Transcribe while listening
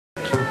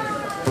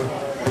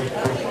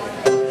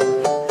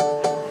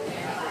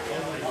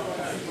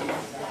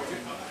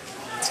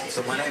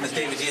My name is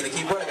Davey on the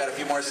keyboard. I got a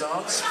few more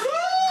songs.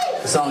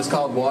 The song is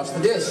called Wash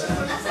the Dish.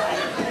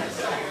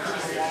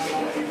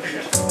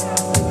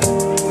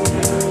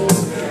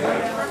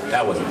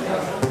 That wasn't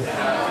it.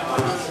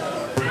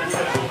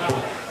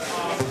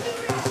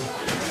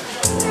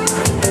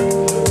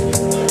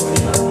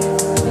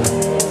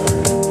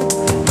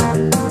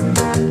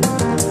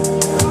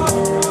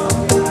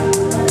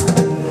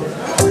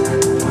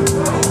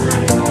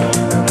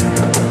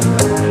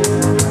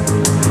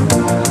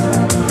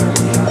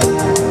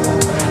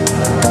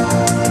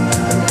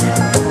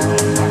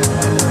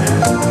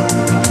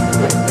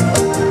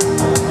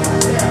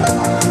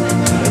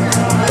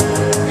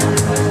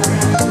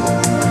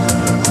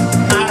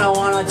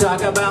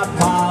 Talk about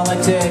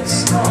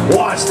politics.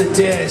 Wash the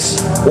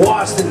dish,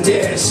 wash the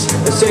dish.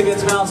 The chicken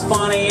smells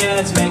funny and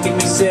it's making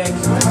me sick.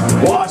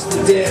 Wash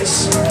the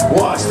dish,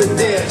 wash the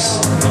dish.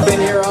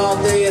 Been here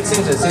all day, it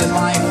seems this is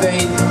my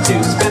fate, to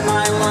spend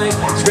my life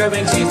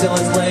scrubbing cheese till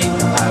it's late.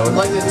 I would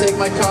like to take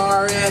my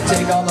car and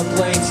take all the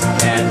plates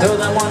and throw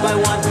them one by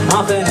one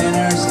off an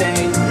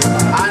interstate.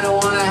 I don't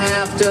want to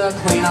have to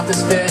clean up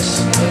this fish.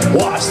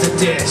 Wash the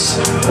dish,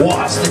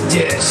 wash the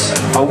dish.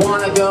 I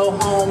want to go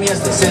home,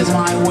 yes this is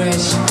my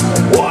wish.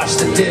 Wash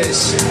the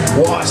dish,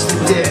 wash the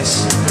dish.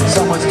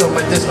 So much dope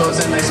at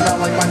dispos and they smell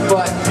like my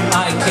butt.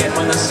 I can't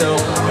win the soap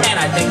and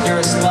I think you're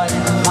a slut.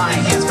 My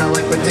hands smell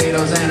like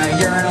potatoes and a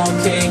urinal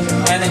cake.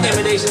 And the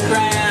imitation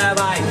crab,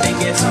 I think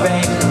it's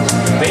fake.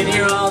 Been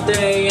here all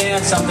day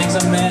and something's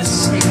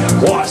amiss.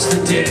 Wash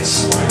the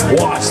dish,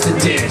 wash the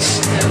dish.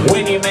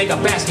 When you make a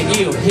basket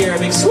you hear a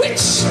big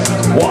switch.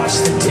 Wash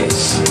the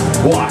dish,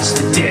 wash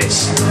the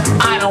dish.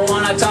 I don't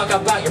want to talk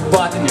about your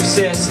butt and your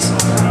cyst.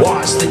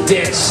 Wash the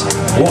dish,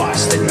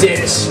 wash the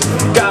dish.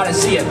 Gotta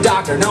see a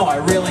doctor, no I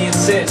really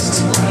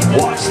insist.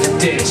 Wash the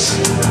dish,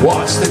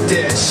 wash the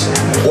dish.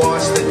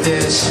 Wash the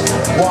dish,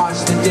 wash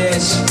the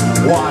dish.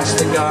 Wash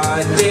the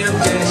goddamn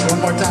dish.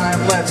 One more time,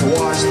 let's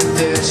wash the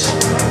dish.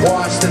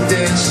 Wash the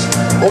dish,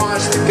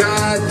 wash the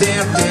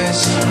goddamn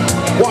dish.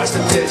 Wash the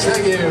dish,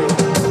 thank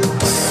you.